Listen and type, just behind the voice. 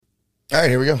All right,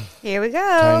 here we go. Here we go.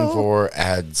 Time for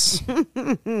ads,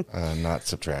 not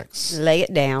subtracts. Lay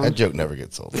it down. That joke never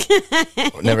gets old.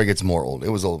 Never gets more old. It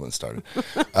was old when it started.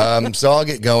 So I'll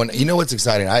get going. You know what's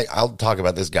exciting? I'll talk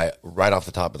about this guy right off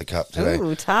the top of the cup today.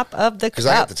 Ooh, top of the cup. Because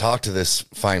I got to talk to this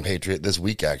fine patriot this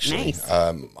week, actually. Nice.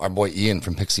 Our boy Ian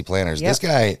from Pixie Planners. Yep. This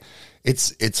guy,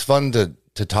 it's fun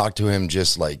to talk to him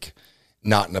just like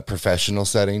not in a professional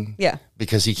setting. Yeah.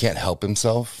 Because he can't help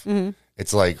himself. Mm-hmm.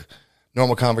 It's like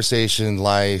normal conversation,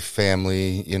 life,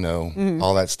 family,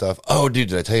 all that stuff. Oh, dude,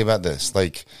 did I tell you about this?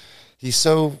 Like, he's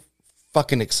so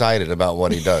fucking excited about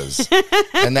what he does.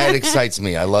 And that excites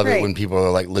me. I love it when people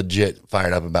are like legit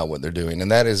fired up about what they're doing.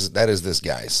 And that is this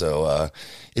guy. So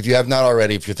if you have not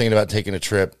already, if you're thinking about taking a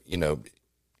trip,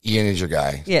 Ian is your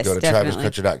guy. Yes, go to definitely.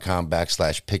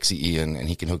 traviscrutcher.com/Pixie Ian, and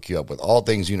he can hook you up with all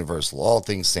things Universal, all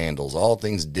things sandals, all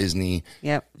things Disney.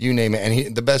 Yep. You name it.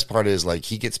 And the best part is, like,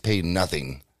 he gets paid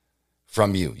nothing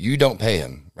from you. You don't pay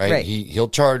him, right? He'll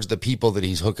charge the people that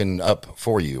he's hooking up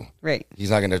for you. Right.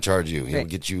 He's not going to charge you. He'll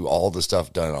get you all the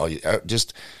stuff done.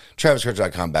 Just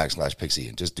traviscrutcher.com/Pixie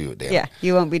and just do it, damn. Yeah,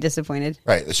 you won't be disappointed.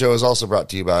 Right. The show is also brought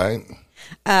to you by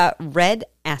Red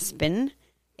Aspen.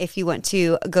 If you want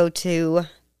to go to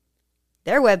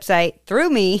their website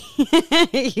through me,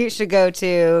 you should go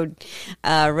to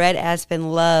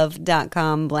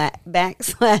redaspenlove.com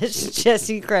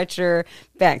 /Jesse Crutcher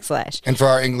 / And for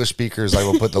our English speakers, I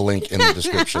will put the link in the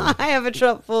description. I have a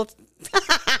trouble.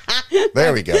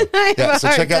 There we go. Yeah, so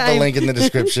check out the time. link in the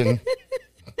description.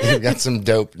 We've got some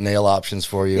dope nail options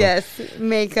for you. Yes,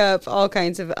 makeup, all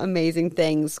kinds of amazing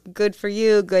things. Good for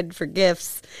you, good for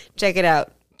gifts. Check it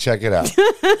out. Check it out.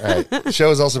 All right. The show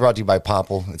is also brought to you by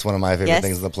Popple. It's one of my favorite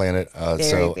things on the planet.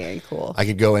 Very cool. I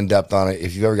could go in depth on it.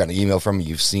 If you've ever gotten an email from me,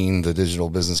 you've seen the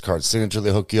digital business card signature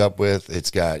they hook you up with.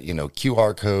 It's got,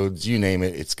 QR codes, you name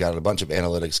it. It's got a bunch of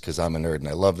analytics because I'm a nerd and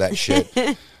I love that shit.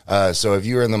 So if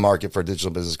you're in the market for a digital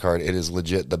business card, it is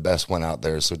legit the best one out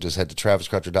there. So just head to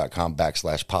traviscrutcher.com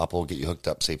 /Popple, get you hooked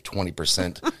up, save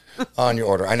 20% on your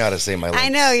order. I know how to say my links. I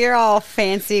know, you're all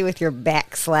fancy with your /.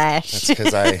 That's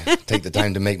because I take the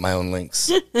time to make my own links.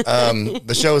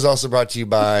 The show is also brought to you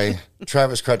by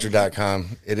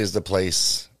traviscrutcher.com. It is the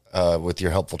place with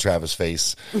your helpful Travis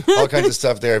face. All kinds of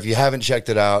stuff there. If you haven't checked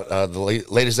it out, the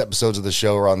latest episodes of the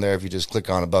show are on there. If you just click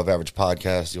on Above Average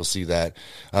Podcast, you'll see that.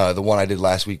 The one I did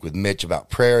last week with Mitch about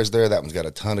prayer is there. That one's got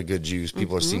a ton of good juice.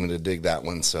 People are seeming to dig that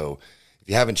one. So if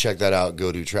you haven't checked that out,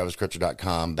 go to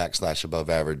traviscrutcher.com / Above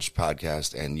Average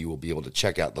Podcast, and you will be able to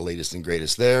check out the latest and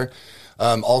greatest there.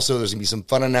 Also, there's going to be some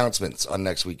fun announcements on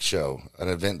next week's show, an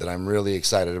event that I'm really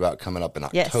excited about coming up in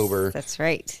October. Yes, that's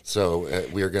right. So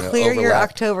we are going to clear overlap your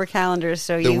October calendar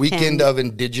so you the can... weekend of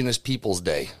Indigenous Peoples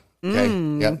Day.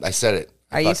 Okay? Yep, I said it.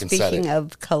 Are you speaking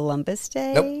of Columbus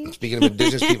Day? Nope, I'm speaking of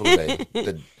Indigenous Peoples Day.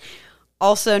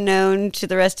 Also known to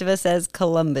the rest of us as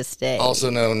Columbus Day.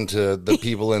 Also known to the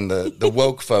people in the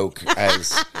woke folk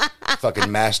as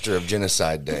fucking Master of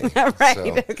Genocide Day.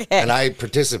 Right, okay. And I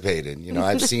participated.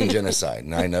 I've seen genocide,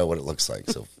 and I know what it looks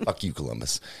like. So fuck you,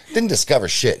 Columbus. Didn't discover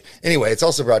shit. Anyway, it's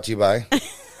also brought to you by...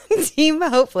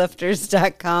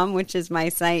 TeamHopelifters.com, which is my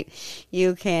site.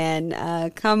 You can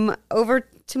come over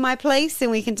to my place and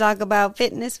we can talk about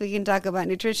fitness. We can talk about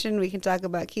nutrition. We can talk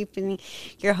about keeping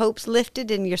your hopes lifted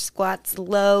and your squats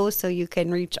low so you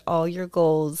can reach all your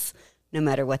goals no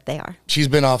matter what they are. She's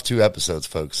been off 2 episodes,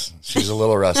 folks. She's a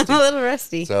little rusty. I'm a little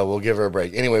rusty. So we'll give her a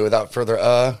break. Anyway, without further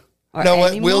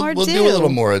we'll do a little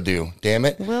more ado. Damn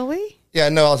it. Will we? Yeah,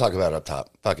 no, I'll talk about it up top.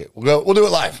 Fuck it. We'll do it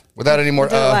live without any more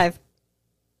Do it live.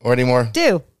 Or any more?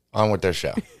 Do. On with their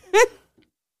show.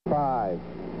 5,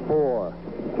 4,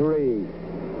 3,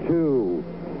 2,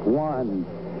 1,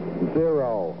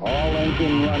 0. All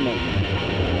engine running.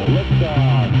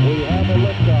 Liftoff. We have a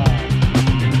liftoff.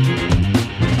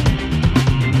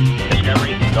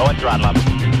 Discovery, go and throttle up.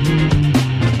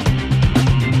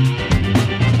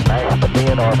 Nice to be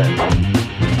in orbit.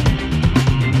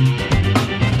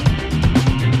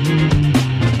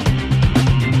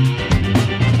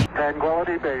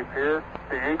 Tranquility Base here.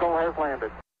 The Eagle has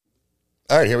landed.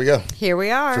 All right, here we go. Here we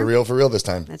are. For real this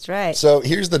time. That's right. So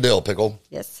here's the deal, Pickle.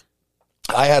 Yes.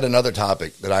 I had another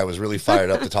topic that I was really fired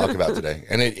up to talk about today.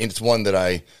 And it's one that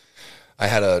I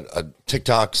had a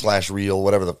TikTok /reel,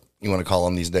 whatever you want to call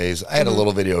them these days. I had a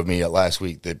little video of me last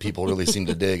week that people really seemed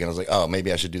to dig. And I was like, oh,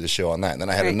 maybe I should do the show on that. And then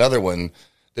I had another one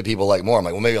that people like more. I'm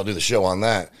like, well, maybe I'll do the show on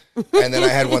that. And then I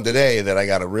had one today that I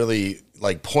got a really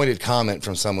pointed comment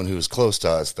from someone who was close to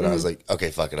us that I was like,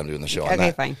 okay, fuck it, I'm doing the show on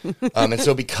that. Okay, fine. And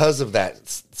so because of that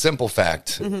simple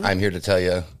fact, I'm here to tell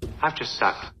you. I've just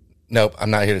sucked. Nope, I'm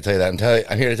not here to tell you that.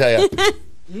 I'm here to tell you.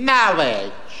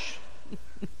 Knowledge.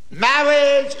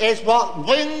 Marriage is what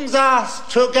brings us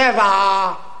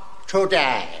together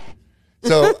today.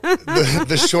 So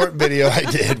the short video I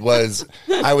did was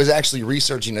I was actually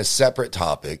researching a separate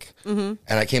topic, and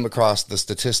I came across the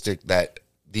statistic that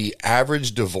the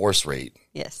average divorce rate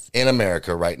in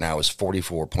America right now is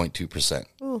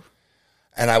 44.2%.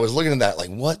 And I was looking at that like,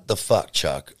 what the fuck,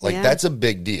 Chuck? Like, that's a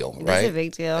big deal, right? That's a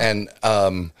big deal. And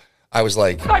I was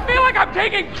like, I feel like I'm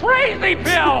taking crazy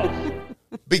pills.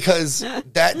 because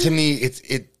that to me,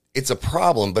 it's a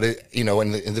problem. But in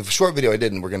the short video I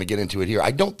did, and we're going to get into it here,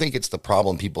 I don't think it's the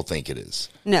problem people think it is.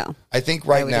 No, I think I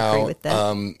right would now, agree with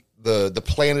that. the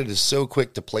planet is so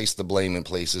quick to place the blame in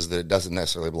places that it doesn't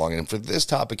necessarily belong in. And for this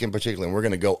topic in particular, and we're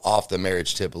going to go off the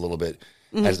marriage tip a little bit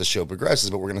as the show progresses,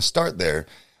 but we're going to start there.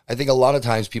 I think a lot of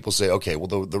times people say, okay,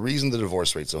 well, the reason the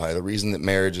divorce rate's so high, the reason that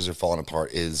marriages are falling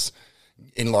apart is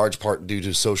in large part due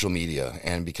to social media,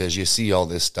 and because you see all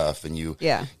this stuff and you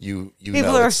people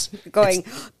know are going,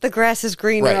 the grass is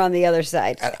greener Right. on the other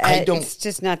side. It's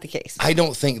just not the case. I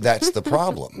don't think that's the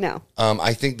problem. No.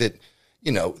 I think that,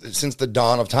 since the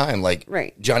dawn of time, like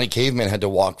Johnny Caveman had to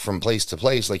walk from place to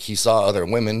place. Like he saw other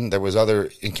women. There was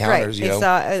other encounters, They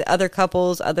saw other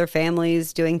couples, other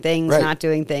families doing things, not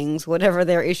doing things, whatever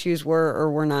their issues were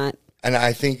or were not. And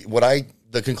I think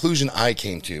the conclusion I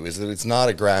came to is that it's not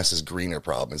a grass is greener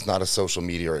problem. It's not a social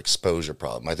media or exposure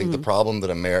problem. I think the problem that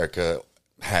America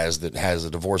has a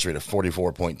divorce rate of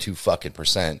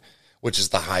 44.2%, which is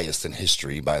the highest in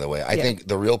history, by the way. I think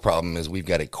the real problem is we've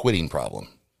got a quitting problem.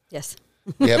 Yes.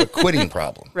 We have a quitting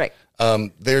problem. Right.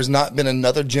 There's not been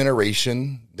another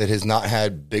generation that has not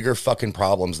had bigger fucking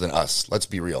problems than us. Let's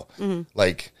be real.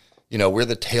 Like, we're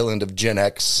the tail end of Gen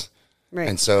X. Right.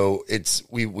 And so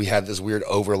we had this weird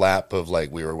overlap of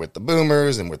like, we were with the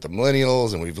boomers and with the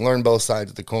millennials, and we've learned both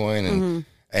sides of the coin.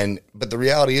 But the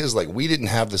reality is, like, we didn't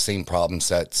have the same problem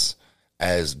sets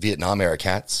as Vietnam era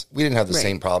cats. We didn't have the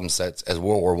same problem sets as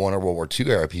World War I or World War II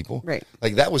era people. Right.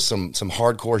 Like, that was some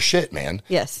hardcore shit, man.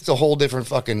 Yes. It's a whole different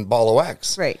fucking ball of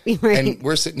wax. Right. And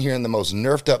we're sitting here in the most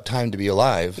nerfed up time to be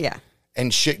alive. Yeah.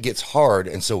 And shit gets hard,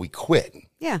 and so we quit.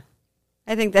 Yeah.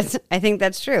 I think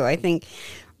that's true. I think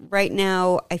right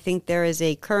now, I think there is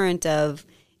a current of,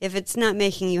 if it's not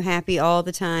making you happy all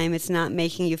the time, it's not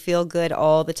making you feel good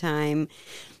all the time,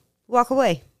 walk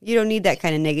away. You don't need that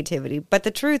kind of negativity. But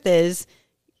the truth is,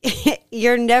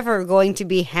 you're never going to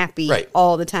be happy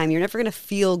all the time. You're never going to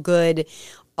feel good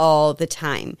all the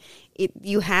time.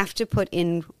 You have to put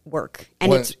in work,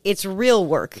 and it's real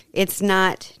work. It's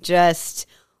not just,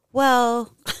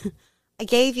 well, I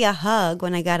gave you a hug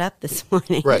when I got up this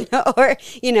morning. Right. Or,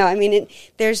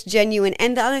 there's genuine.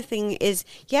 And the other thing is,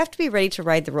 you have to be ready to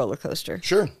ride the roller coaster.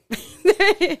 Sure.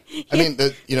 I mean,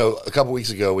 a couple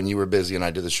weeks ago when you were busy and I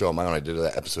did the show on my own, I did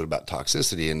an episode about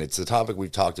toxicity, and it's a topic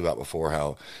we've talked about before,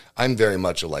 how I'm very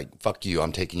much like, fuck you,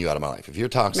 I'm taking you out of my life. If you're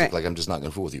toxic, like, I'm just not going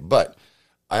to fool with you. But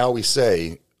I always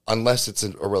say, unless it's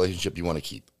a relationship you want to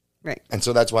keep. Right. And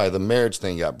so that's why the marriage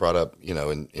thing got brought up,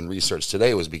 in research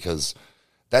today, was because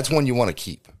that's one you want to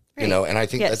keep, and I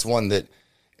think that's one that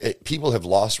people have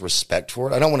lost respect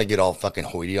for it. I don't want to get all fucking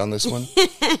hoity on this one,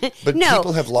 but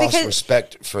people have lost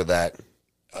respect for that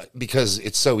because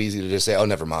it's so easy to just say, oh,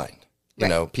 never mind.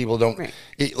 People don't,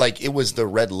 it was the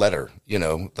red letter,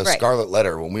 the scarlet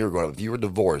letter when we were growing up. If you were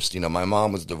divorced, my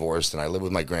mom was divorced and I lived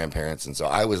with my grandparents. And so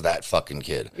I was that fucking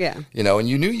kid, and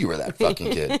you knew you were that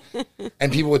fucking kid.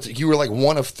 And people you were like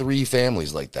one of 3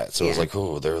 families like that. So it was like,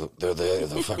 oh, they're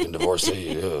fucking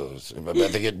divorcee. I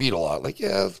bet they get beat a lot. Like,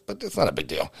 yeah, but it's not a big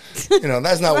deal.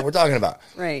 That's not what we're talking about.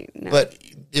 Right. No. But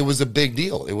it was a big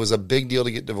deal. It was a big deal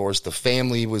to get divorced. The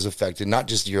family was affected, not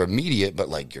just your immediate, but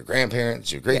like your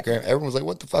grandparents, your great-grandparents. Everyone was like,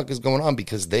 what the fuck is going on?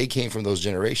 Because they came from those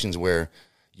generations where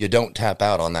you don't tap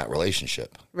out on that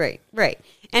relationship. Right.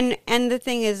 And the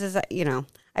thing is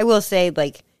I will say,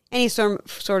 like, any sort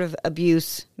of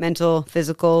abuse, mental,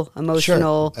 physical,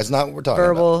 emotional. Sure. That's not what we're talking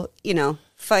verbal, about.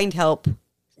 Find help.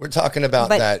 We're talking about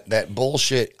that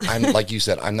bullshit. I'm like you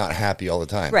said, I'm not happy all the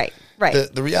time. Right.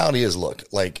 The reality is, look,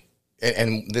 like,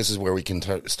 and this is where we can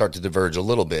start to diverge a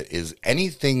little bit, is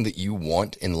anything that you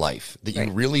want in life, that you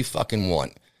really fucking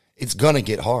want, it's going to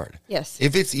get hard. Yes.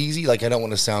 If it's easy, like, I don't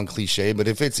want to sound cliche, but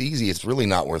if it's easy, it's really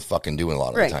not worth fucking doing a lot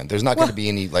of the time. There's not going to be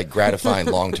any, like, gratifying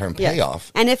long-term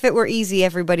payoff. And if it were easy,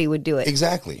 everybody would do it.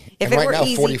 Exactly. If and it right now,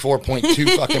 easy,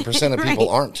 44.2 fucking percent of people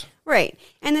aren't. Right.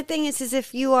 And the thing is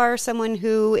if you are someone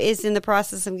who is in the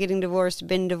process of getting divorced,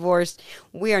 been divorced,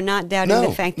 we are not doubting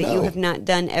the fact that you have not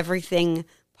done everything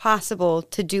possible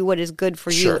to do what is good for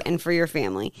you and for your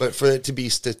family. But for it to be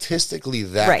statistically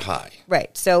that high.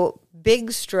 Right. So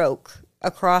big stroke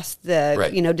across the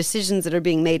Right. decisions that are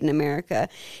being made in America,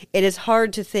 it is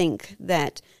hard to think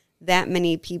that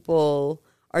many people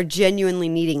are genuinely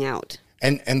needing out.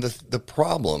 And the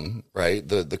problem, right?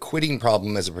 The quitting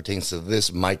problem as it pertains to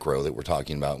this micro that we're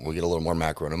talking about. We'll get a little more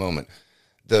macro in a moment.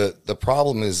 The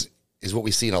problem is what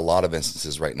we see in a lot of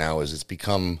instances right now is it's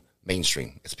become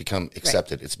mainstream. It's become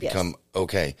accepted. Right. It's become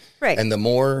okay. Right. And the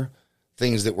more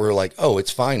things that we're like, oh,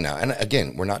 it's fine now. And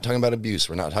again, we're not talking about abuse.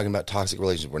 We're not talking about toxic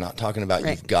relationships. We're not talking about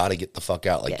Right. you've got to get the fuck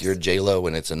out. Like Yes. you're J-Lo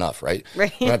and it's enough, right?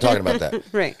 Right. We're not talking about that.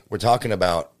 Right. We're talking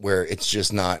about where it's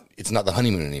just not, it's not the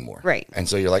honeymoon anymore. Right. And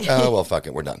so you're like, oh, well, fuck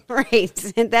it. We're done.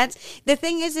 Right. And that's the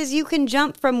thing is you can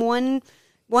jump from one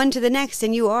to the next,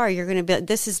 and you're going to be,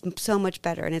 this is so much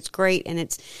better, and it's great, and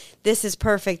this is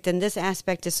perfect, and this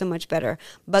aspect is so much better,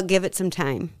 but give it some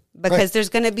time, because Right. there's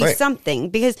going to be Right. something,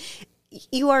 because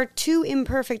you are two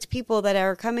imperfect people that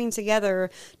are coming together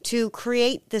to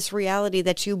create this reality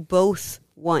that you both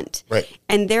want. Right.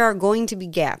 And there are going to be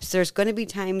gaps. There's going to be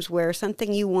times where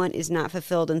something you want is not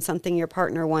fulfilled and something your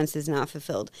partner wants is not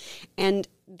fulfilled. And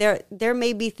there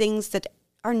may be things that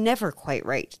are never quite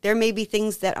right. There may be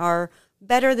things that are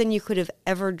better than you could have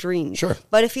ever dreamed. Sure.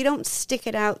 But if you don't stick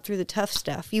it out through the tough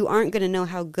stuff, you aren't going to know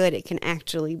how good it can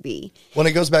actually be. Well,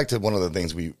 it goes back to one of the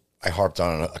things I harped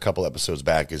on a couple episodes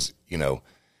back is,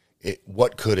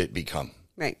 what could it become?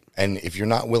 Right. And if you're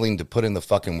not willing to put in the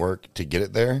fucking work to get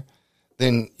it there,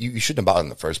 then you shouldn't have bought it in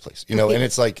the first place. And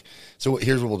it's like, so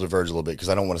here's where we'll diverge a little bit, because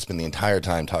I don't want to spend the entire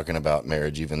time talking about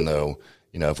marriage, even though,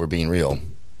 if we're being real.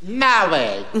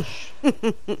 Marriage.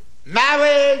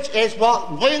 Marriage is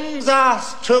what brings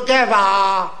us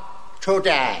together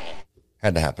today.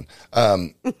 Had to happen.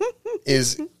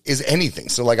 Is anything.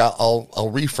 So like I'll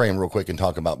reframe real quick and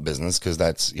talk about business, because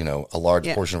that's, a large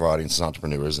Yeah. portion of our audience is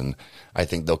entrepreneurs, and I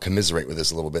think they'll commiserate with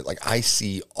this a little bit. Like I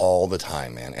see all the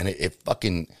time, man. And it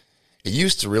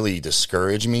used to really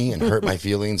discourage me and hurt my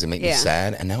feelings and make me Yeah.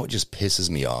 sad. And now it just pisses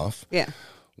me off. Yeah.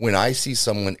 When I see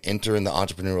someone enter in the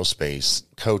entrepreneurial space,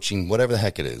 coaching, whatever the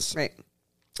heck it is, Right.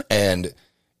 and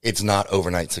it's not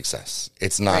overnight success.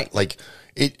 It's not Right. like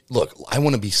it. Look, I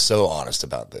want to be so honest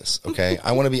about this. Okay.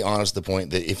 I want to be honest to the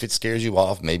point that if it scares you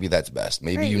off, maybe that's best.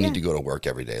 Maybe Right, you yeah. need to go to work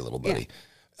every day, little buddy.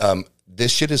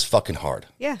 This shit is fucking hard.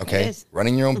 Yeah, it Okay. is.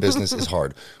 Running your own business is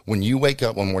hard. When you wake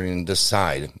up one morning and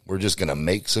decide we're just going to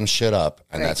make some shit up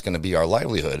and Right. that's going to be our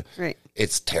livelihood. Right.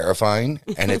 It's terrifying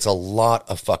and it's a lot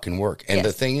of fucking work. And the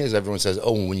Yes. thing is, everyone says,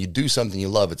 oh, when you do something you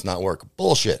love, it's not work.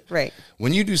 Bullshit. Right.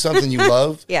 When you do something you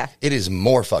love, Yeah. it is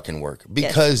more fucking work,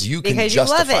 because you can Because you love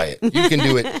justify it. it. You can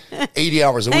do it 80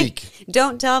 hours a week.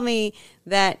 Don't tell me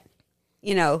that,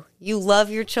 you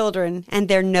love your children and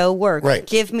they're no work. Right.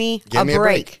 Give me Give a me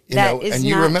break. That is and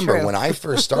you not remember true. when I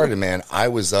first started, man, I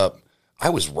was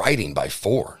writing by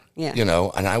 4. Yeah.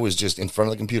 And I was just in front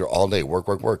of the computer all day,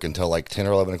 work until like 10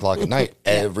 or 11 o'clock at night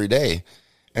every day.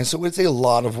 And so it's a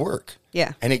lot of work.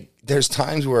 Yeah. And there's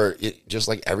times where it, just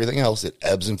like everything else, it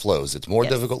ebbs and flows. It's more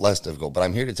Yes. difficult, less difficult. But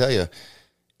I'm here to tell you,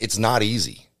 it's not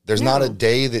easy. There's not a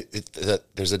day that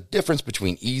there's a difference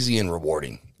between easy and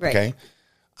rewarding. Right. Okay.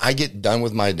 I get done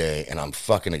with my day and I'm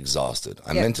fucking exhausted.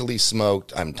 I'm Yeah. mentally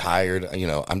smoked. I'm tired.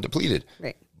 I'm depleted.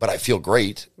 Right. But I feel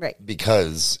great. Right.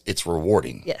 Because it's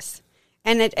rewarding. Yes.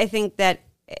 And I think that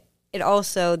it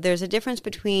also, there's a difference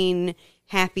between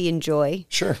happy and joy.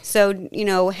 Sure. So,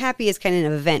 happy is kind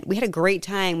of an event. We had a great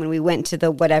time when we went to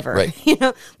the whatever,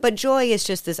 Right. But joy is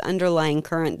just this underlying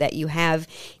current that you have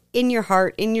in your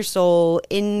heart, in your soul,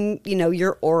 in,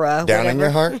 your aura. Down in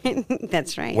your whatever. heart?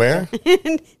 That's right. Where?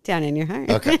 Down in your heart.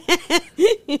 Okay.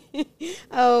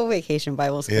 Oh, Vacation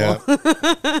Bible School. Yeah.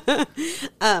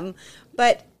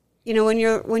 But when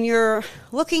you're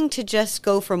looking to just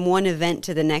go from one event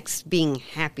to the next being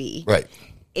happy, Right.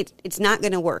 it's not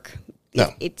going to work.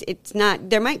 No. It's not.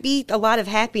 There might be a lot of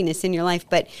happiness in your life,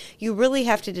 but you really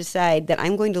have to decide that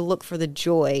I'm going to look for the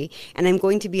joy, and I'm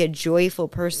going to be a joyful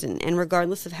person. And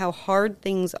regardless of how hard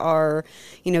things are,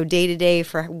 day to day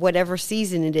for whatever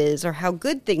season it is, or how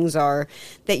good things are,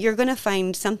 that you're going to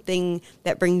find something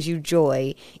that brings you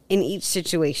joy in each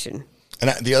situation. And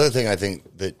the other thing I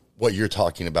think that what you're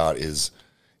talking about is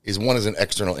one is an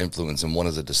external influence and one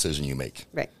is a decision you make.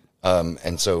 Right.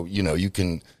 And so, you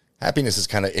can, happiness is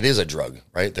it is a drug,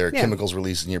 right? There are Yeah. chemicals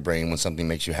released in your brain when something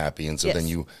makes you happy. And so Yes. then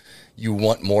you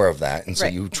want more of that. And so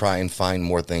Right. you try and find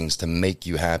more things to make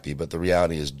you happy. But the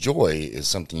reality is joy is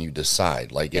something you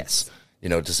decide. Like Yes.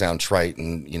 it's, to sound trite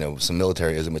and, some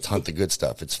militaryism, it's hunt the good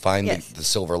stuff. It's find Yes. the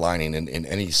silver lining in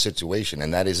any situation.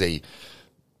 And that is a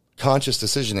conscious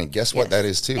decision, and guess what that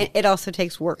is too? It also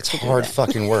takes work. It's to do hard that.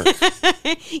 fucking work.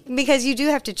 Because you do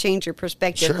have to change your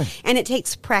perspective, Sure. and it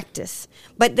takes practice.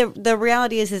 But the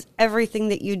reality is everything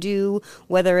that you do,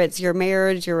 whether it's your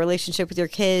marriage, your relationship with your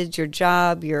kids, your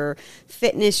job, your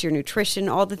fitness, your nutrition,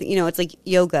 all the it's like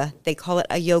yoga. They call it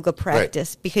a yoga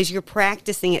practice because you're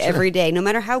practicing it every day. No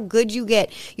matter how good you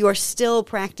get, you are still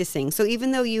practicing. So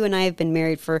even though you and I have been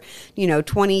married for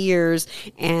 20 years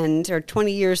or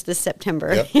 20 years this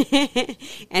September,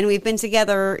 and we've been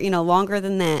together longer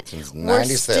than that, Since we're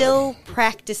 97. still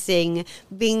practicing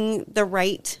being the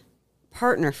right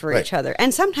partner for each other,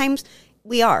 and sometimes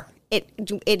we are.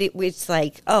 It's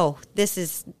like, oh,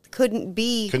 this couldn't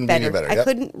be Couldn't be better. any better, I yep.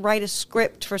 couldn't write a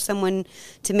script for someone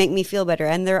to make me feel better,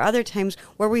 and there are other times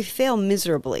where we fail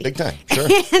miserably, Big time, sure.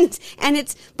 and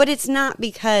it's not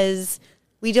because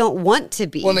we don't want to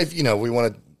be. Well, and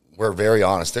if we're very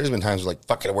honest. There's been times we're like,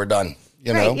 fuck it, we're done.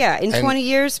 Right? Yeah, in 20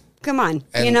 years, come on,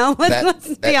 let's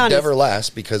be that honest. never lasts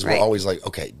because we're Right. always like,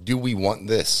 okay, do we want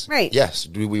this? Right. Yes.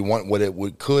 Do we want what it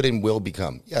could and will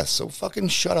become? Yes. So fucking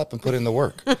shut up and put in the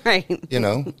work. Right.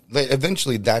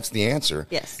 Eventually that's the answer.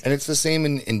 Yes. And it's the same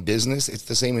in business. It's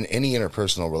the same in any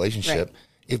interpersonal relationship. Right.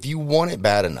 If you want it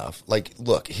bad enough, like,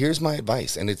 look, here's my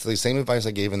advice. And it's the same advice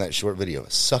I gave in that short video.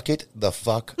 Suck it the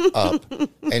fuck up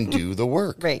and do the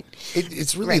work. Right.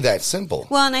 It's really Right. that simple.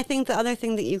 Well, and I think the other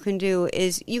thing that you can do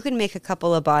is you can make a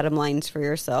couple of bottom lines for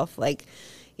yourself, like,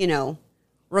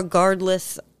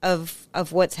 regardless of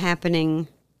what's happening,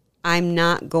 I'm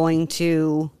not going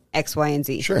to X, Y, and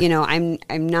Z. Sure.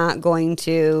 I'm not going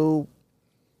to.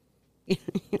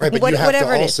 Right, but you have to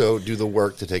whatever it is. also do the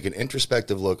work to take an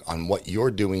introspective look on what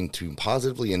you're doing to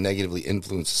positively and negatively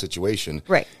influence the situation.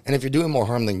 Right. And if you're doing more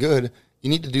harm than good, you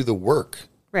need to do the work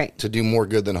Right. to do more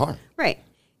good than harm. Right.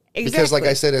 Exactly. Because like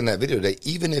I said in that video today,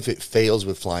 even if it fails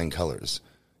with flying colors,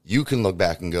 you can look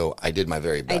back and go, I did my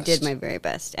very best. I did my very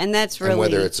best, and that's really And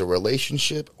whether it's a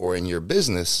relationship or in your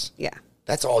business,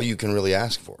 that's all you can really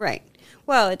ask for. Right.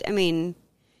 Well,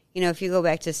 if you go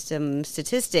back to some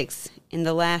statistics, in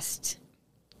the last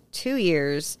 2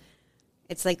 years,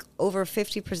 it's like over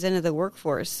 50% of the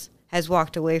workforce has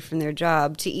walked away from their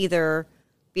job to either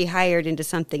be hired into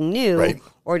something new Right.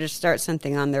 or to start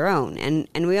something on their own. And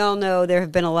we all know there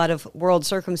have been a lot of world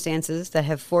circumstances that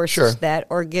have forced Sure. that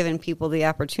or given people the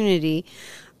opportunity.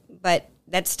 But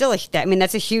that's still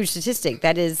that's a huge statistic.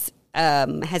 That is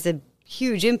has a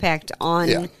huge impact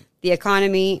on the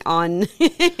economy, on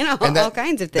all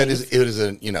kinds of things.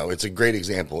 It's a great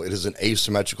example. It is an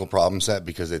asymmetrical problem set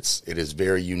because it is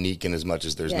very unique in as much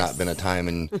as there's not been a time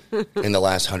in the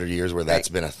last 100 years where that's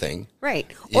been a thing.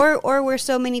 Right. Or where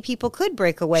so many people could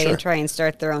break away and try and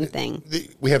start their own thing.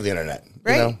 We have the internet.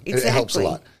 Right. It helps a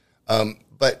lot.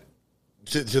 But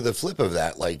to the flip of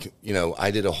that,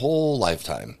 I did a whole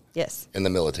lifetime in the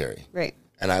military. Right.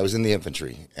 And I was in the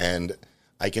infantry. And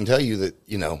I can tell you that,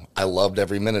 I loved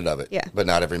every minute of it, but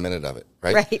not every minute of it,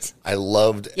 right? Right. I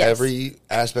loved every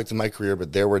aspect of my career,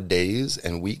 but there were days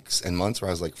and weeks and months where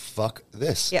I was like, fuck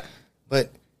this. Yeah. But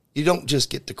you don't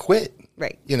just get to quit.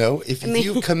 Right. If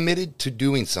you've committed to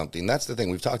doing something, that's the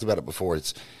thing. We've talked about it before.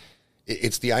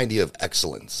 It's the idea of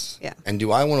excellence. Yeah. And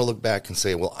do I want to look back and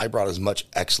say, well, I brought as much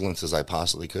excellence as I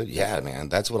possibly could? Yeah, man,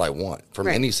 that's what I want from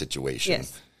any situation.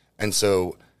 Yes. And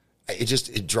so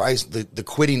it drives the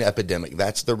quitting epidemic.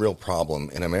 That's the real problem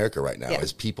in America right now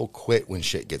is people quit when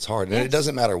shit gets hard. And it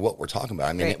doesn't matter what we're talking about.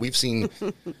 I mean, we've seen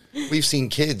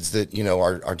kids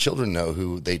that, our children know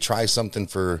who they try something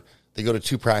they go to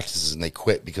 2 practices and they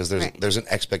quit because there's an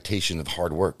expectation of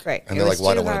hard work. Right. And they're like, well,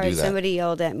 I don't want to do that. Somebody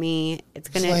yelled at me. It's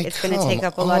gonna Come take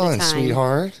up a lot of on, time.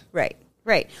 Sweetheart. Right.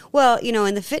 Right. Well,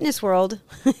 in the fitness world,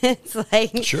 it's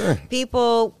like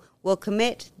people will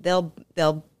commit. They'll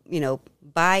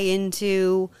buy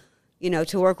into,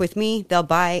 to work with me. They'll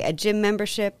buy a gym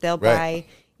membership. They'll buy,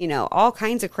 all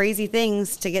kinds of crazy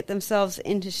things to get themselves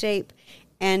into shape.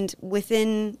 And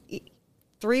within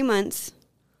 3 months,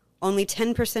 only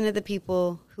 10% of the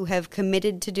people who have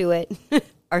committed to do it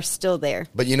are still there.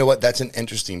 But you know what? That's an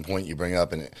interesting point you bring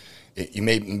up, and you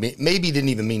maybe didn't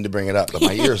even mean to bring it up, but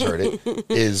my ears heard it,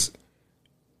 is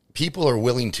people are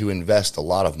willing to invest a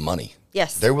lot of money.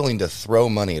 Yes. They're willing to throw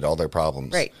money at all their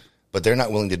problems. Right. But they're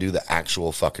not willing to do the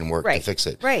actual fucking work to fix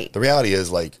it. Right. The reality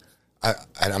is,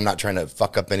 I'm not trying to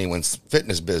fuck up anyone's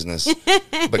fitness business,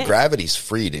 but gravity's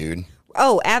free, dude.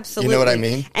 Oh, absolutely. You know what I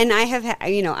mean? And I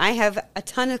have a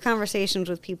ton of conversations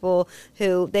with people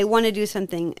who they want to do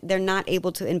something. They're not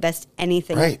able to invest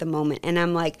anything at the moment. And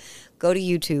I'm like, go to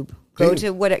YouTube. Go to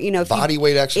what, if body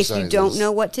weight exercises. If you don't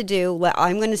know what to do,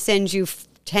 I'm going to send you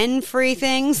 10 free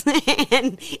things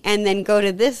and then go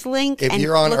to this link. If and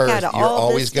you're on look Earth, at you're all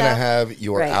always this going to stuff. have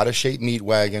your Right. out of shape meat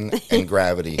wagon and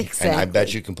gravity. Exactly. And I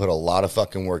bet you can put a lot of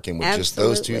fucking work in with just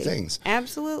those two things.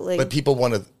 Absolutely. But people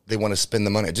want to spend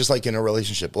the money, just like in a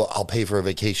relationship. Well, I'll pay for a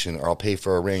vacation, or I'll pay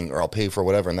for a ring, or I'll pay for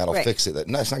whatever, and that'll Right. fix it.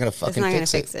 No, it's not going to it's fucking not going to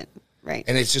fix fix it. Right.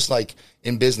 And it's just like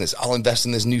in business, I'll invest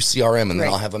in this new CRM, and then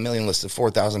Right. I'll have a mailing list of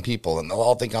 4,000 people, and they'll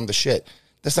all think I'm the shit.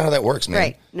 That's not how that works, man.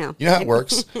 Right. No. You know how it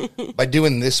works? By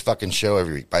doing this fucking show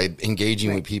every week, by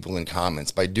engaging with people in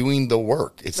comments, by doing the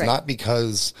work. It's Right. not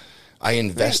because I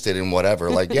invested in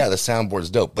whatever. Like, yeah, the soundboard's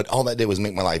dope, but all that did was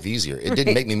make my life easier. It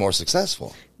didn't make me more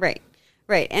successful. Right.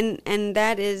 Right. And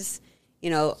that is,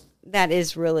 that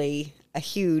is really a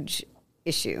huge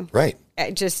issue. Right.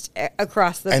 Just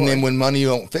across the And board. then when money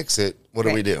don't fix it, what do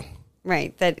Right. we do?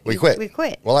 Right. That We quit. We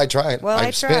quit. Well, I tried. Well,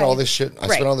 I spent all this shit. I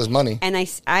spent all this money. And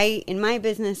I in my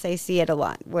business, I see it a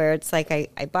lot where it's like I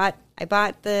bought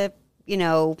the,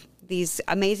 these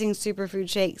amazing superfood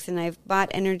shakes, and I've bought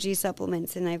energy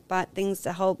supplements, and I've bought things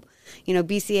to help,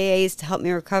 BCAAs to help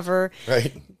me recover.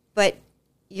 Right. But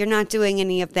you're not doing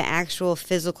any of the actual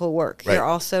physical work. Right. You're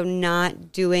also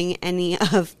not doing any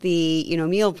of the,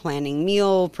 meal planning,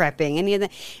 meal prepping, any of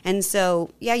that. And so,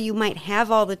 yeah, you might have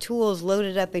all the tools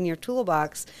loaded up in your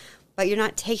toolbox, but you're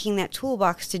not taking that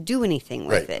toolbox to do anything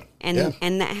with Right. it. And Yeah.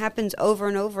 and that happens over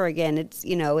and over again. It's,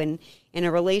 in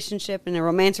a relationship, in a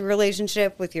romantic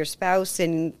relationship with your spouse,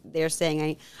 and they're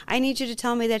saying, I need you to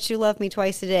tell me that you love me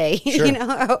twice a day, Sure.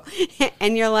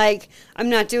 and you're like, I'm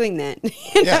not doing that.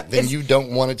 Yeah, then you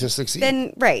don't want it to succeed.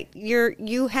 Then right,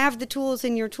 you have the tools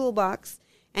in your toolbox,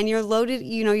 and you're loaded.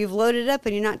 You've loaded up,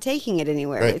 and you're not taking it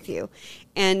anywhere Right. with you,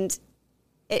 and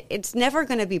it's never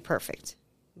going to be perfect,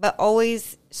 but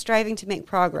always striving to make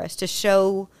progress, to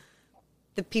show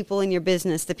the people in your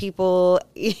business, the people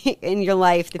in your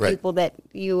life, the Right. people that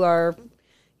you are,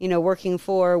 working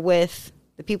for, with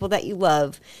the people that you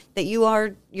love, that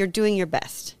you're doing your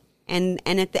best. And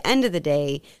at the end of the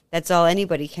day, that's all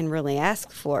anybody can really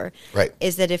ask for. Right.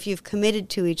 Is that if you've committed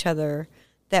to each other,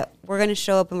 that we're going to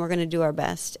show up and we're going to do our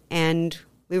best. And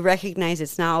we recognize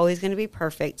it's not always going to be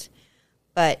perfect,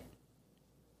 but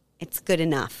it's good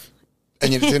enough.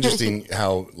 And it's interesting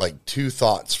how like two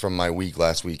thoughts from my week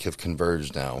last week have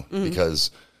converged now,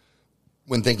 because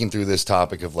when thinking through this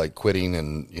topic of like quitting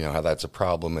and how that's a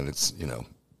problem, and it's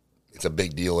it's a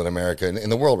big deal in America and in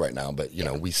the world right now, but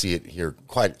we see it here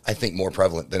quite, I think, more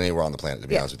prevalent than anywhere on the planet, to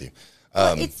be honest with you.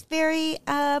 Well, it's very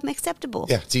acceptable.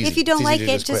 Yeah, it's easy. If you don't It's like easy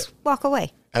to it, just just walk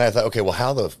away. And I thought, okay, well,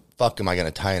 how the fuck am I going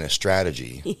to tie in a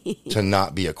strategy to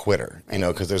not be a quitter?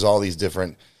 Because there's all these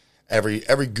different. Every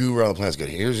guru on the planet is good.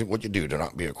 Here's what you do to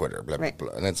not be a quitter, blah, Right. blah,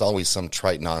 blah. And it's always some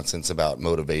trite nonsense about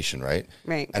motivation, right?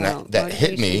 Right. And Well, that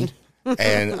hit me. motivation.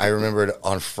 And I remembered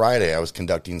on Friday I was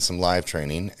conducting some live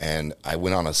training, and I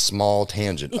went on a small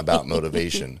tangent about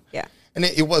motivation. Yeah. And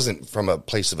it wasn't from a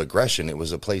place of aggression. It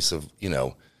was a place of,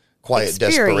 quiet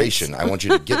Experience. desperation. I want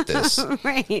you to get this.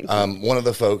 Right. One of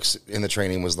the folks in the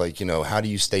training was like, how do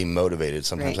you stay motivated?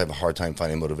 Sometimes Right. I have a hard time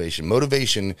finding motivation.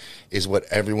 Motivation is what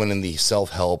everyone in the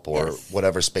self-help or Yes.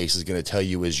 whatever space is going to tell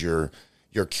you is your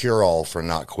cure-all for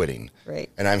not quitting. Right.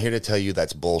 And I'm here to tell you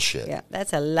that's bullshit. Yeah,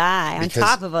 that's a lie on Because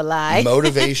top of a lie.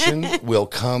 Motivation will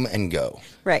come and go.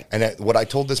 Right. And what I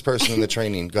told this person in the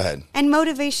training, go ahead. And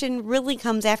motivation really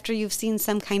comes after you've seen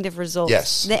some kind of results.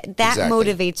 Yes, That exactly.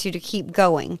 motivates you to keep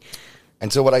going.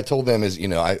 And so what I told them is,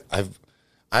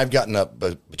 I've gotten up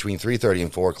between 3:30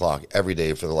 and 4 o'clock every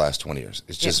day for the last 20 years.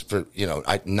 It's just for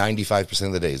 95%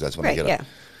 of the days that's when I Right, get yeah. up.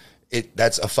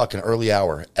 That's a fucking early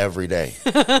hour every day.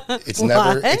 It's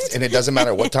never, What? and it doesn't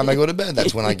matter what time I go to bed.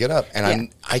 That's when I get up, and Yeah.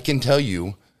 I can tell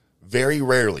you, very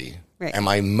rarely Right. am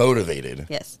I motivated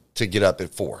Yes. to get up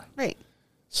at 4. Right.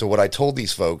 So what I told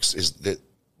these folks is that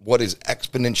what is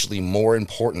exponentially more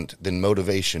important than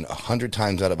motivation 100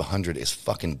 times out of 100 is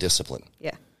fucking discipline.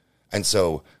 Yeah. And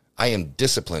so I am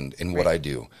disciplined in what Right. I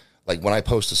do. Like when I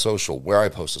post to social, where I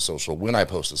post to social, when I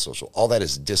post to social, all that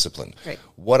is discipline. Right.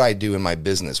 What I do in my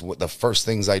business, what the first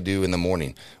things I do in the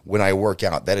morning, when I work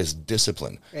out, that is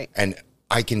discipline. Right. And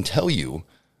I can tell you,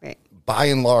 Right. by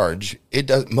and large,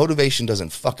 motivation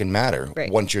doesn't fucking matter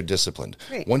Right. once you're disciplined.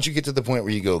 Right. Once you get to the point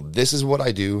where you go, this is what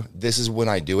I do, this is when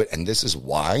I do it, and this is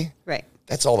why. Right.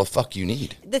 That's all the fuck you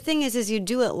need. The thing is you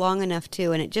do it long enough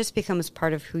too, and it just becomes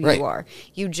part of who Right. you are.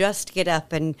 You just get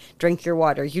up and drink your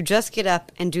water. You just get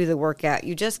up and do the workout.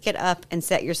 You just get up and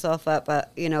set yourself up,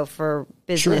 for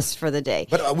business for the day.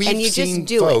 But we've and you seen just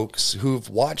do folks who've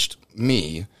watched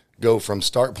me go from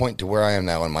start point to where I am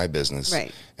now in my business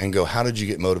Right. and go, how did you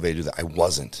get motivated? I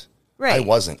wasn't. Right. I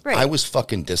wasn't. Right. I was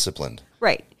fucking disciplined.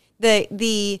 Right.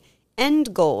 The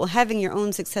end goal, having your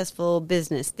own successful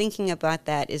business, thinking about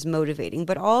that is motivating.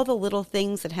 But all the little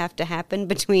things that have to happen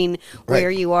between where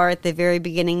you are at the very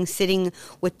beginning, sitting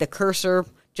with the cursor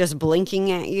just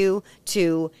blinking at you,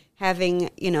 to having,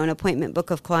 an appointment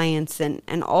book of clients and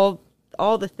all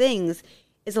the things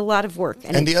is a lot of work.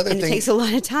 And the other thing, it takes a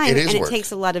lot of time. It It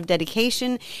takes a lot of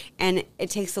dedication, and it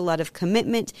takes a lot of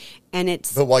commitment.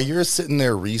 But while you're sitting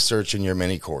there researching your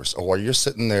mini course, or while you're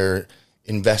sitting there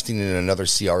investing in another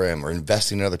CRM or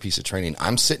investing in another piece of training,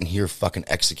 I'm sitting here fucking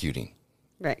executing.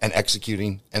 Right. And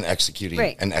executing and executing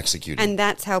and executing. And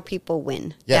that's how people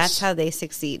win. Yes. That's how they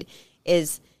succeed.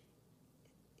 Is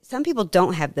some people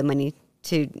don't have the money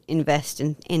to invest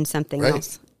in something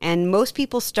else. And most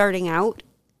people starting out,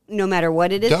 no matter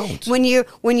what it is, don't.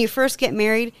 When you first get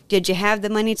married, did you have the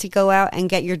money to go out and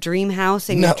get your dream house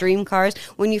and your dream cars?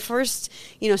 When you first,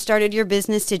 started your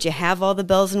business, did you have all the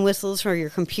bells and whistles for your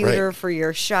computer, for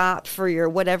your shop, for your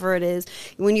whatever it is?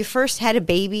 When you first had a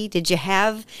baby, did you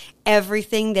have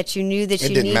everything that you knew that you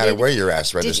needed? It didn't matter where your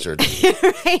ass registered.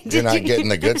 You're not getting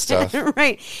the good stuff.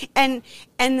 Right. And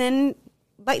then,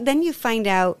 but then you find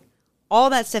out all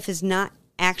that stuff is not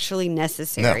actually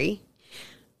necessary. No.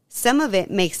 Some of it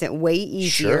makes it way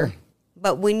easier. Sure.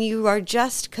 But when you are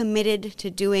just committed to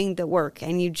doing the work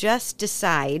and you just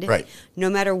decide, no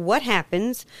matter what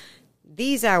happens,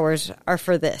 these hours are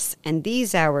for this and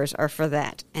these hours are for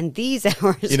that and these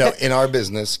hours. In our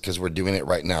business, because we're doing it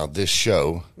right now, this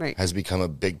show has become a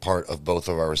big part of both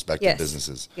of our respective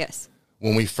businesses. Yes.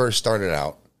 When we first started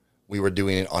out, we were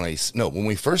doing it when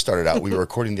we first started out, we were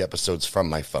recording the episodes from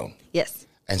my phone. Yes.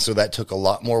 And so that took a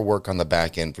lot more work on the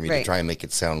back end for me to try and make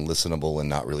it sound listenable and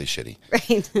not really shitty.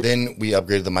 Right. Then we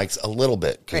upgraded the mics a little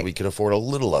bit because we could afford a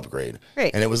little upgrade.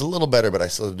 Right. And it was a little better, but I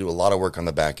still had to do a lot of work on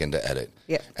the back end to edit.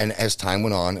 Yeah. And as time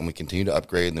went on and we continued to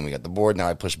upgrade, and then we got the board, now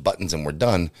I push buttons and we're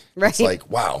done. Right. It's like,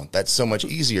 wow, that's so much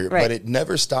easier. Right. But it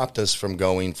never stopped us from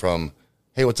going from,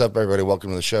 hey, what's up, everybody?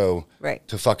 Welcome to the show. Right.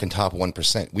 To fucking top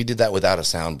 1%. We did that without a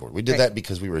soundboard. We did that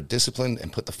because we were disciplined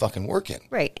and put the fucking work in.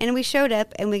 Right. And we showed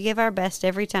up and we give our best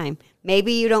every time.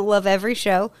 Maybe you don't love every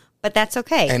show, but that's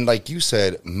okay. And like you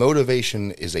said,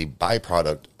 motivation is a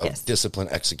byproduct of discipline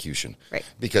execution. Right.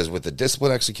 Because with the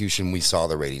discipline execution, we saw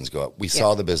the ratings go up. We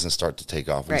saw the business start to take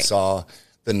off. We saw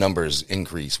the numbers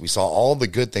increase. We saw all the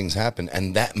good things happen,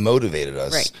 and that motivated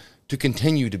us to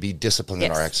continue to be disciplined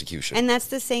in our execution. And that's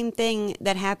the same thing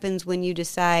that happens when you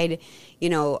decide,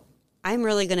 I'm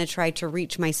really going to try to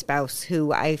reach my spouse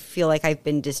who I feel like I've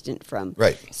been distant from.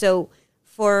 Right. So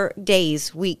for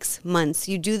days, weeks, months,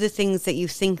 you do the things that you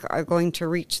think are going to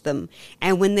reach them.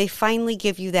 And when they finally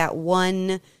give you that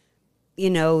one,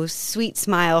 sweet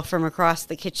smile from across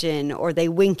the kitchen, or they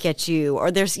wink at you, or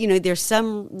there's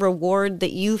some reward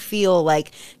that you feel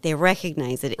like they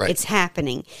recognize it. It's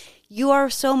happening. You are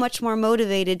so much more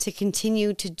motivated to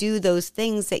continue to do those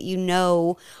things that you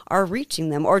know are reaching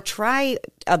them, or try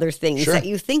other things that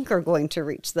you think are going to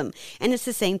reach them. And it's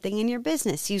the same thing in your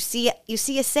business. You see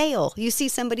a sale, you see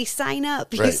somebody sign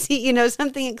up, you see,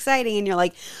 something exciting, and you're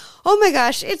like, oh my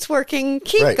gosh, it's working,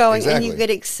 keep going. Exactly. And you get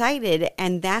excited,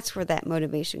 and that's where that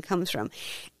motivation comes from.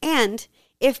 And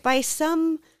if by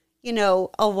some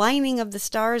aligning of the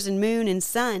stars and moon and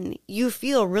sun, you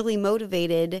feel really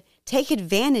motivated, take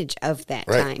advantage of that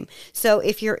time. So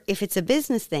if it's a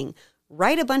business thing,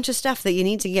 write a bunch of stuff that you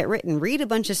need to get written, read a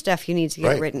bunch of stuff you need to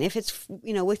get written. If it's,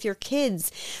 with your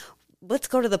kids, let's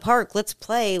go to the park, let's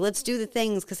play, let's do the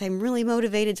things, because I'm really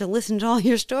motivated to listen to all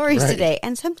your stories today.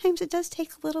 And sometimes it does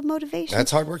take a little motivation. That's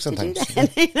hard work sometimes.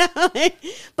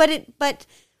 But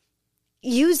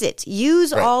use it.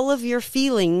 Use all of your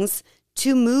feelings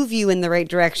to move you in the right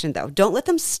direction, though. Don't let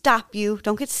them stop you.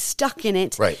 Don't get stuck in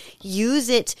it. Right. Use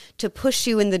it to push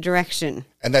you in the direction.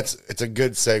 And it's a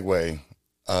good segue.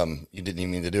 You didn't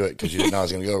even mean to do it because you didn't know I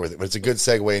was going to go with it. But it's a good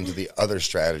segue into the other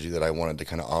strategy that I wanted to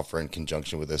kind of offer in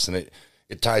conjunction with this. And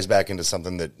it ties back into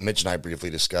something that Mitch and I briefly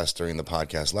discussed during the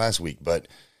podcast last week. But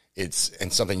and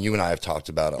something you and I have talked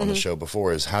about on the show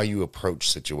before, is how you approach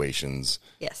situations.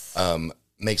 Yes.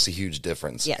 Makes a huge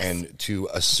difference. Yes. And to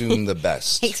assume the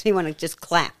best. Makes me want to just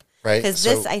clap. Right. Because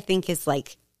this, I think, is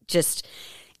it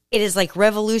is like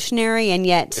revolutionary, and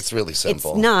yet it's really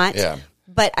simple. It's not. Yeah.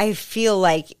 But I feel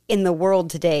like in the world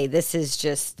today, this is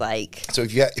just like. So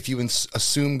if you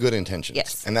assume good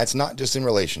intentions, and that's not just in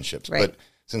relationships, but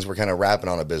since we're kind of wrapping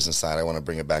on a business side, I want to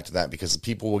bring it back to that, because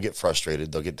people will get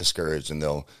frustrated, they'll get discouraged, and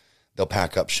they'll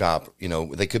pack up shop.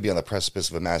 They could be on the precipice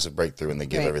of a massive breakthrough, and they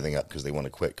give everything up because they want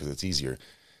to quit because it's easier.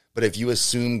 But if you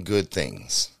assume good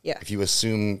things, if you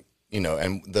assume,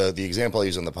 and the example I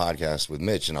used on the podcast with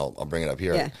Mitch, and I'll bring it up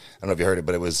here. I don't know if you heard it,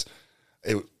 but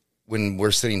when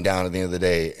we're sitting down at the end of the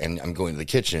day and I'm going to the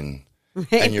kitchen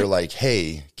and you're like,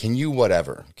 hey, can you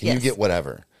whatever? Can you get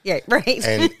whatever? Yeah, right.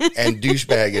 And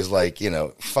douchebag is like,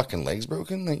 fucking legs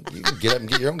broken. Like, you can get up and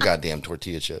get your own goddamn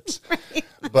tortilla chips. Right.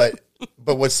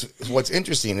 But what's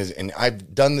interesting is, and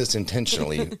I've done this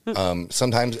intentionally.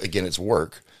 Sometimes again, it's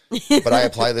work, but I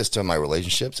apply this to my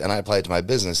relationships and I apply it to my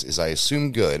business. Is I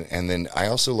assume good, and then I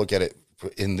also look at it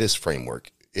in this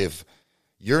framework. If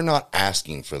you're not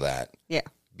asking for that,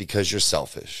 because you're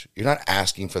selfish, you're not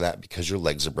asking for that because your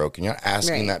legs are broken. You're not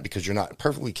asking that because you're not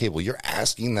perfectly capable. You're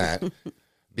asking that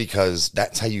because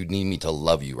that's how you need me to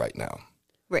love you right now.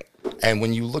 Right. And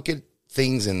when you look at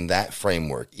things in that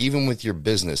framework, even with your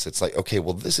business, it's like, okay,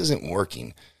 well, this isn't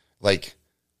working. Like,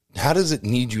 how does it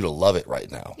need you to love it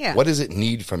right now? Yeah. What does it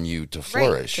need from you to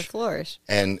flourish? Right, to flourish.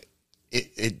 And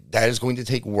that is going to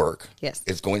take work. Yes.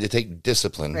 It's going to take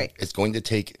discipline. Right. It's going to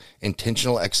take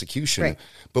intentional execution. Right.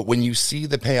 But when you see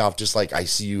the payoff, just like I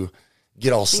see you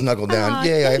get all snuggled down,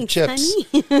 yay, I have chips.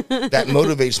 That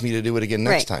motivates me to do it again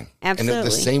next time. Absolutely. And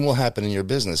the same will happen in your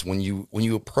business when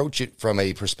you approach it from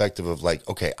a perspective of like,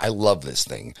 okay, I love this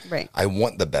thing. Right. I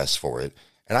want the best for it.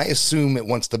 And I assume it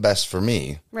wants the best for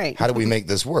me. Right. How do we make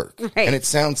this work? Right. And it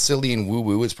sounds silly and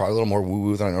woo-woo. It's probably a little more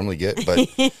woo-woo than I normally get, but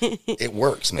it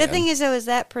works, man. The thing is, though, is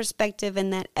that perspective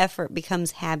and that effort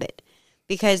becomes habit.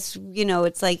 Because,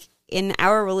 it's like in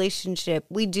our relationship,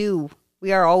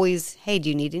 we are always, hey, do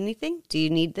you need anything? Do you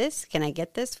need this? Can I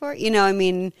get this for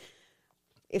you?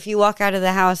 If you walk out of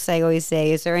the house, I always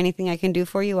say, is there anything I can do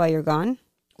for you while you're gone?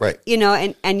 Right.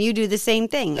 And you do the same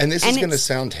thing. And this is going to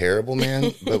sound terrible,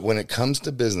 man, but when it comes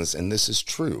to business, and this is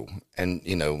true, and,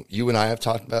 you and I have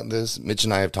talked about this, Mitch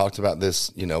and I have talked about this,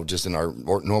 just in our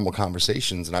normal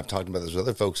conversations, and I've talked about this with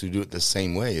other folks who do it the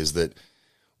same way, is that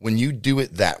when you do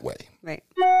it that way, right,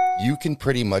 you can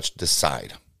pretty much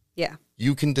decide. Yeah.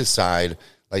 You can decide,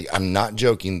 like, I'm not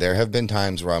joking. There have been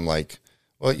times where I'm like,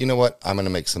 well, you know what? I'm going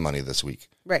to make some money this week.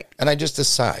 Right. And I just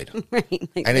decide. Right.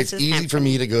 Like, and it's easy for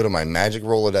me to go to my magic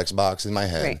Rolodex box in my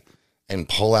head and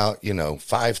pull out,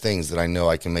 5 things that I know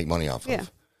I can make money off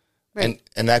of. Right.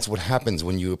 And that's what happens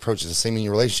when you approach it the same in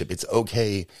your relationship. It's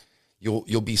okay.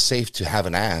 You'll be safe to have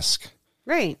an ask.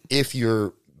 Right. If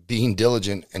you're being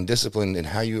diligent and disciplined in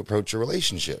how you approach your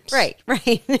relationships. Right.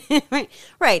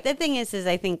 Right. The thing is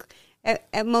I think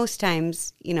at most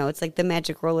times, it's like the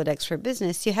magic Rolodex for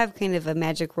business. You have kind of a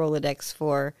magic Rolodex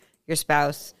for your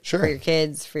spouse, for your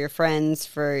kids, for your friends,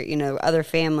 for, other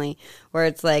family, where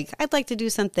it's like, I'd like to do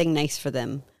something nice for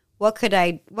them. What could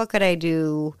I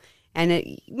do?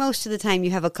 And most of the time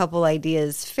you have a couple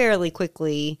ideas fairly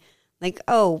quickly, like,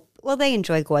 oh, well, they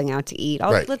enjoy going out to eat.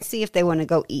 Let's see if they want to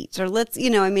go eat. Or let's,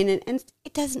 and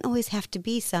it doesn't always have to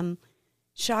be some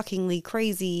shockingly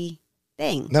crazy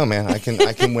thing. No, man, I can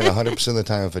win 100% of the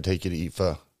time if I take you to eat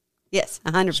pho. Yes,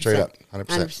 100%. Straight up,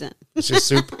 100%. It's just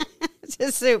soup. It's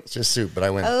just soup. It's just soup, but I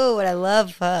win. Oh, but I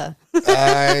love pho.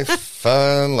 I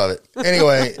fucking love it.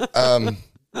 Anyway, I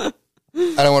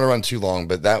don't want to run too long,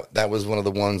 but that was one of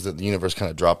the ones that the universe kind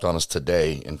of dropped on us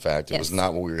today. In fact, it was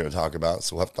not what we were going to talk about,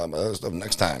 so we'll have to talk about other stuff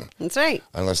next time. That's right.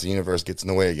 Unless the universe gets in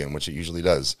the way again, which it usually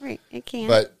does. Right, it can.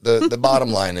 But the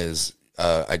bottom line is,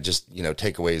 I just,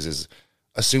 takeaways is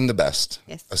assume the best.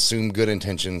 Yes. Assume good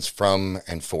intentions from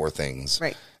and for things.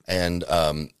 Right. And,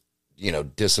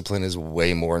 discipline is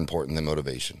way more important than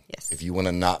motivation. Yes. If you want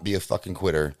to not be a fucking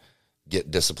quitter, get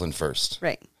discipline first.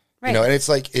 Right. And it's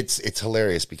like, it's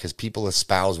hilarious because people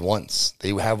espouse wants. They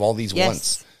have all these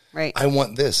wants. Right. I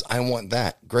want this. I want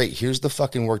that. Great. Here's the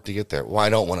fucking work to get there. Well, I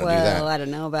don't want to do that. Well, I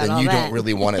don't know about then all you that. don't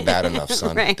really want it bad enough,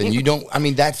 son. Right. Then you don't,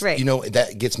 that's, right.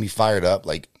 That gets me fired up.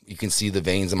 Like you can see the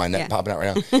veins in my neck popping out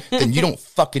right now. Then you don't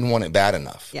fucking want it bad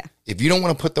enough. Yeah. If you don't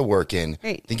want to put the work in,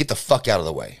 right. then get the fuck out of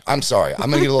the way. I'm sorry. I'm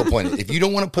going to get a little pointed. If you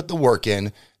don't want to put the work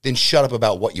in, then shut up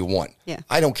about what you want. Yeah.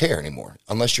 I don't care anymore.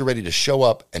 Unless you're ready to show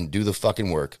up and do the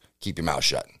fucking work, keep your mouth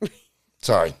shut.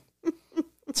 Sorry.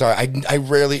 I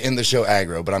rarely end the show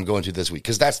aggro, but I'm going to this week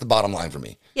because that's the bottom line for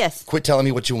me. Yes. Quit telling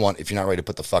me what you want if you're not ready to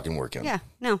put the fucking work in. Yeah.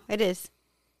 No, it is.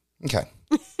 Okay.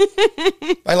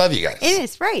 I love you guys. It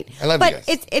is, right. I love you guys.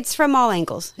 But it's from all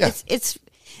angles. Yeah. It's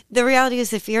the reality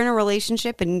is if you're in a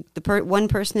relationship and one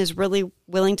person is really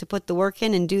willing to put the work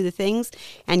in and do the things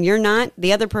and you're not,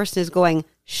 the other person is going,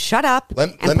 shut up and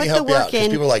let put me help the you out, work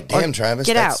in. people are like, damn, Travis,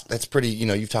 get out. That's pretty,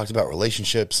 you've talked about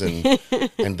relationships and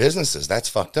and businesses. That's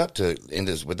fucked up to end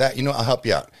this with that. I'll help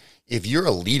you out. If you're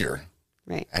a leader,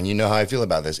 right, and you know how I feel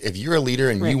about this, if you're a leader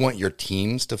and you want your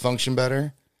teams to function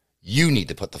better, you need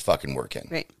to put the fucking work in.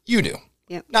 Right. You do.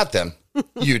 Yep. Not them.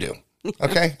 You do.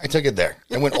 Okay? I took it there.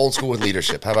 I went old school with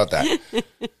leadership. How about that?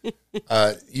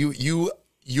 You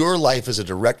your life is a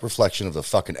direct reflection of the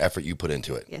fucking effort you put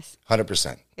into it. Yes.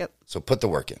 100%. Yep. So put the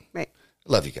work in. Right.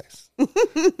 Love you guys. You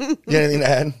got anything to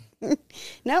add?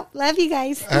 Nope. Love you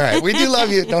guys. All right. We do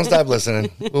love you. Don't stop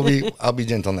listening. I'll be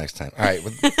gentle next time. All right.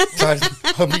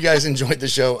 Hope you guys enjoyed the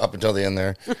show up until the end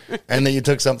there and that you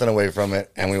took something away from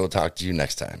it. And we will talk to you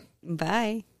next time.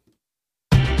 Bye.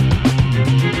 Nice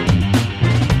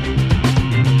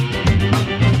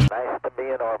to be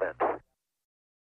in orbit.